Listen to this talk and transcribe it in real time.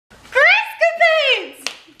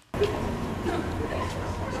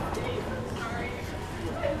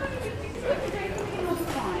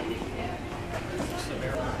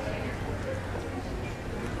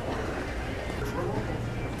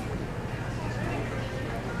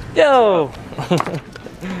Yo!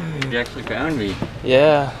 You actually found me.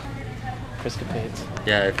 Yeah. Friscapades.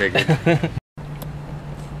 Yeah, I figured.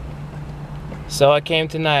 So I came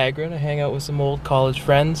to Niagara to hang out with some old college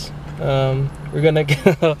friends. We're gonna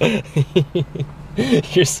go.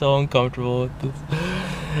 You're so uncomfortable with this.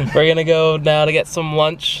 We're gonna go now to get some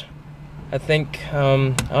lunch. I think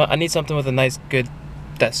I need something with a nice, good,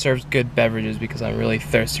 that serves good beverages because I'm really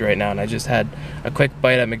thirsty right now, and I just had a quick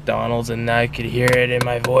bite at McDonald's, and now I could hear it in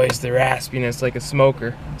my voice, the raspiness like a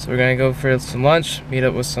smoker. So we're gonna go for some lunch, meet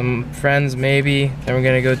up with some friends maybe, then we're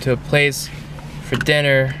gonna go to a place for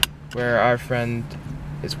dinner where our friend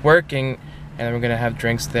is working, and then we're gonna have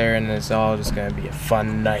drinks there, and it's all just gonna be a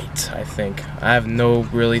fun night, I think. I have no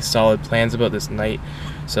really solid plans about this night,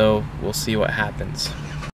 so we'll see what happens.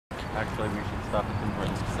 Actually, we should stop at Tim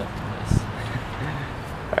Hortons because after this.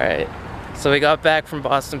 Alright, so we got back from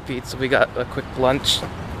Boston Pizza, we got a quick lunch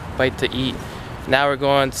bite to eat. Now we're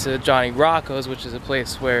going to Johnny Rocco's, which is a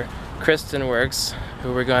place where Kristen works,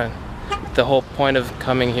 who we're going, the whole point of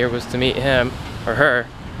coming here was to meet him, or her,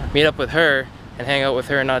 meet up with her, and hang out with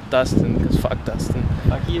her, not Dustin, because fuck Dustin.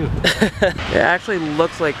 Fuck you. It actually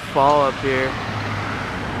looks like fall up here.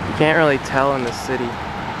 You can't really tell in the city.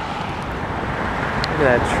 Look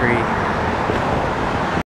at that tree.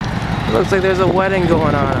 It looks like there's a wedding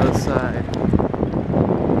going on outside.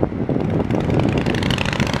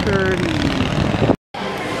 Pretty.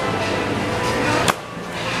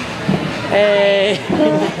 Hey!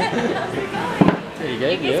 Pretty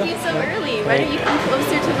You good, get me so early. Why don't you come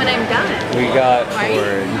closer to when I'm done? We got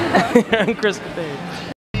Why? Chris Capade.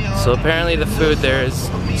 So apparently the food there is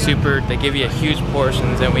super, they give you huge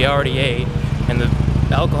portions, and we already ate, and the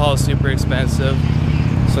alcohol is super expensive.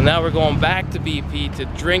 So now we're going back to BP to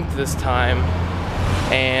drink this time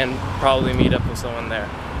and probably meet up with someone there.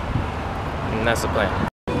 And that's the plan.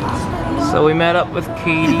 So we met up with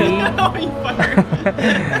Katie.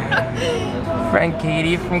 Friend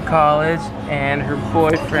Katie from college and her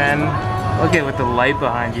boyfriend. Look at with the light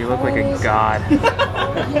behind you, you look like a god. Look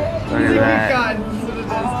at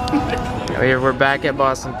that. We're back at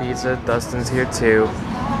Boston Pizza. Dustin's here too.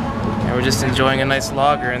 And we're just enjoying a nice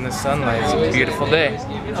lager in the sunlight. It's a beautiful day.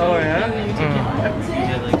 Oh yeah?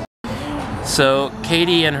 So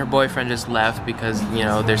Katie and her boyfriend just left because, you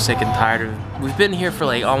know, they're sick and tired of, we've been here for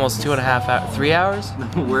like almost 2.5 hours, 3 hours?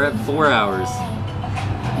 We're at 4 hours.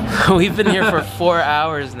 We've been here for 4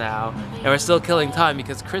 hours now, and we're still killing time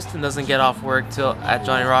because Kristen doesn't get off work till at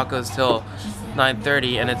Johnny Rocco's till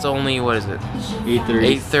 9:30, and it's only, what is it?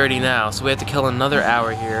 8:30. 8:30 now, so we have to kill another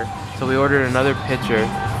hour here. So we ordered another pitcher,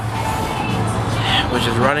 which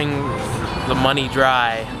is running the money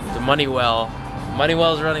dry, the money well. Money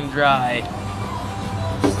well's running dry.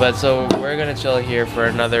 But so we're gonna chill here for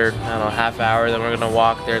another, I don't know, half hour, then we're gonna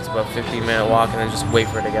walk there. It's about a 15-minute walk, and then just wait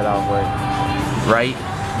for her to get off work. Right?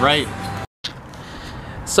 Right.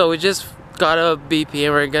 So we just got a BP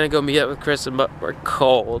and we're gonna go meet up with Kristen, but we're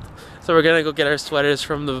cold. So we're gonna go get our sweaters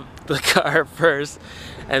from the car first,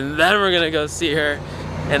 and then we're gonna go see her,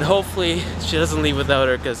 and hopefully she doesn't leave without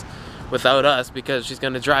us because she's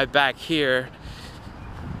gonna drive back here.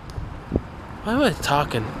 Why am I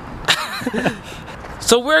talking?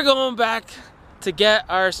 So we're going back to get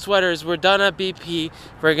our sweaters. We're done at BP.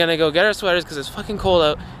 We're gonna go get our sweaters because it's fucking cold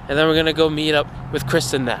out, and then we're gonna go meet up with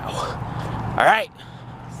Kristen now. All right.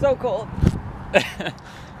 So cold.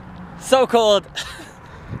 So cold.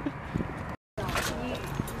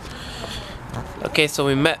 Okay, so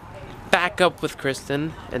we met back up with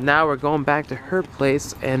Kristen, and now we're going back to her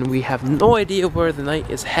place, and we have no idea where the night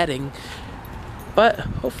is heading, but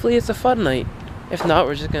hopefully it's a fun night. If not,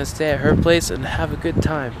 we're just gonna stay at her place and have a good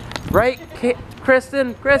time. Right,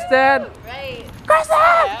 Kristen? Kristen! Right. Kristen!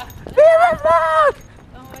 Yeah. Be in my vlog!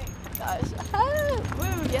 Oh my gosh. Ah,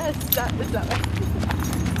 woo, yes, that is that way.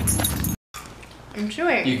 I'm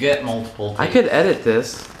chewing. You get multiple takes. I could edit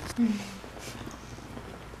this.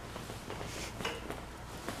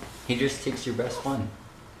 He just takes your best one.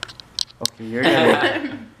 Okay, you're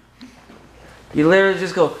gonna... You literally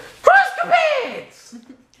just go, Friscapades!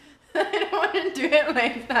 I don't want to do it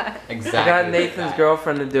like that. Exactly. I got like Nathan's that.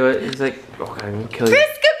 girlfriend to do it. He's like, oh God, I'm gonna kill you.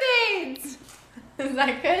 Friscapades! Is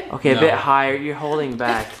that good? Okay, a No. bit higher. You're holding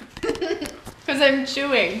back. Because I'm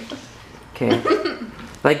chewing. Okay.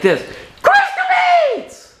 Like this.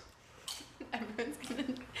 Friscapades! Everyone's gonna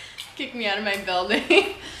kick me out of my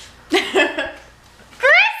building. Friscapades!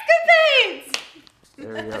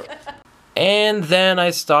 There we go. And then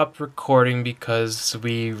I stopped recording because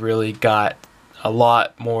we really got a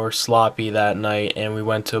lot more sloppy that night, and we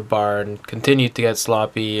went to a bar and continued to get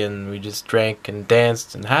sloppy, and we just drank and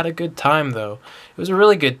danced and had a good time. Though it was a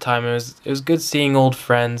really good time. It was good seeing old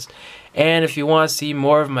friends. And if you want to see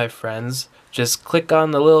more of my friends, just click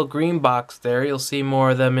on the little green box there. You'll see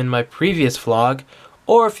more of them in my previous vlog.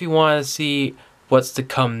 Or if you want to see what's to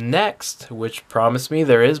come next, which promise me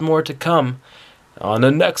there is more to come on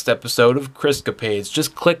the next episode of Chriscapades,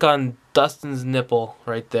 just click on Dustin's nipple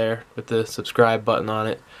right there with the subscribe button on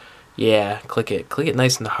it. Yeah, click it. Click it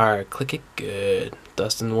nice and hard. Click it good.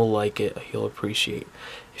 Dustin will like it. He'll appreciate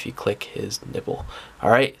if you click his nipple.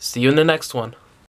 Alright, see you in the next one.